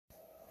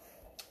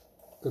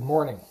Good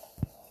morning.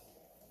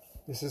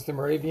 This is the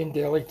Moravian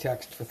Daily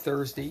Text for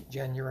Thursday,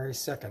 January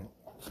 2nd,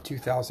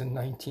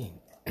 2019.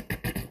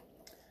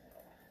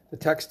 The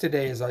text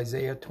today is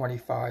Isaiah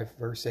 25,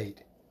 verse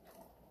 8.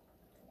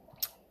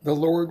 The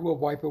Lord will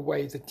wipe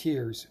away the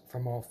tears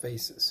from all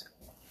faces.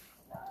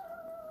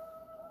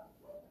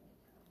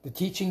 The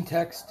teaching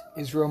text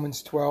is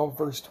Romans 12,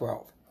 verse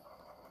 12.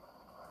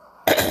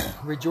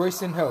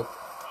 Rejoice in hope.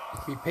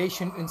 Be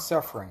patient in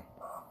suffering.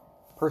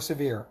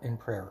 Persevere in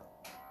prayer.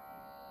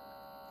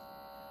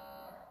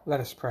 Let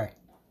us pray.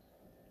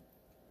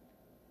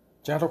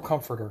 Gentle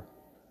Comforter,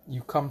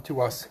 you come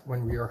to us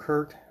when we are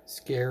hurt,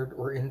 scared,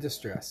 or in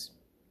distress.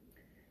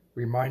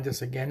 Remind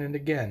us again and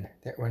again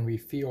that when we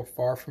feel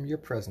far from your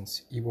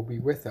presence, you will be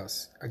with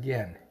us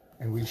again,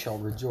 and we shall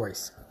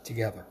rejoice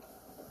together.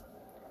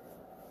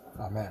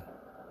 Amen.